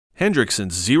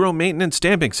Hendrickson's zero-maintenance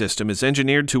damping system is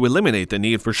engineered to eliminate the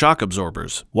need for shock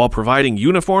absorbers, while providing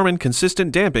uniform and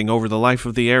consistent damping over the life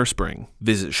of the air spring.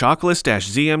 Visit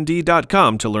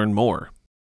shockless-zmd.com to learn more.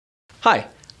 Hi,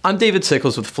 I'm David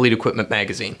Sickles with Fleet Equipment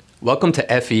Magazine. Welcome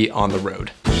to FE on the Road.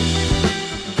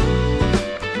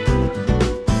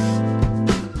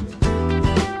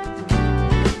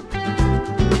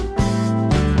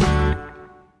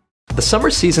 The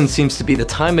summer season seems to be the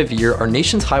time of year our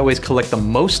nation's highways collect the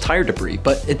most tire debris,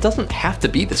 but it doesn't have to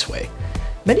be this way.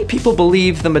 Many people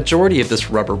believe the majority of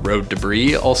this rubber road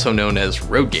debris, also known as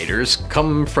road gators,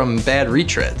 come from bad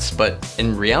retreads, but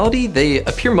in reality they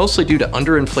appear mostly due to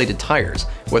underinflated tires,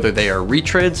 whether they are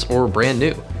retreads or brand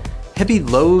new. Heavy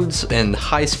loads and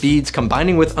high speeds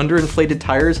combining with underinflated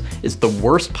tires is the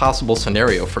worst possible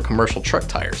scenario for commercial truck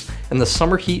tires, and the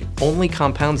summer heat only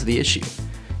compounds the issue.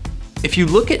 If you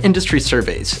look at industry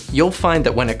surveys, you'll find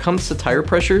that when it comes to tire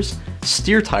pressures,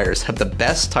 steer tires have the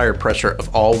best tire pressure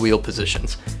of all wheel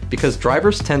positions, because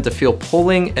drivers tend to feel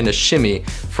pulling and a shimmy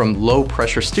from low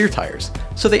pressure steer tires,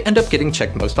 so they end up getting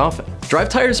checked most often. Drive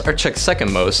tires are checked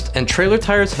second most, and trailer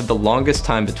tires have the longest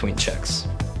time between checks.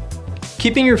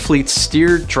 Keeping your fleet's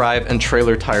steer, drive, and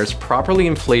trailer tires properly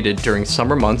inflated during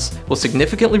summer months will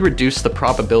significantly reduce the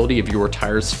probability of your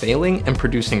tires failing and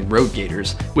producing road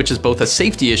gators, which is both a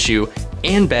safety issue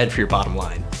and bad for your bottom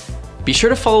line. Be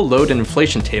sure to follow load and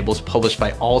inflation tables published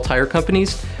by all tire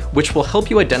companies, which will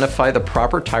help you identify the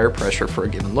proper tire pressure for a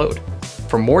given load.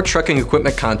 For more trucking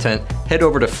equipment content, head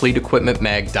over to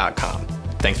fleetequipmentmag.com.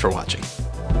 Thanks for watching.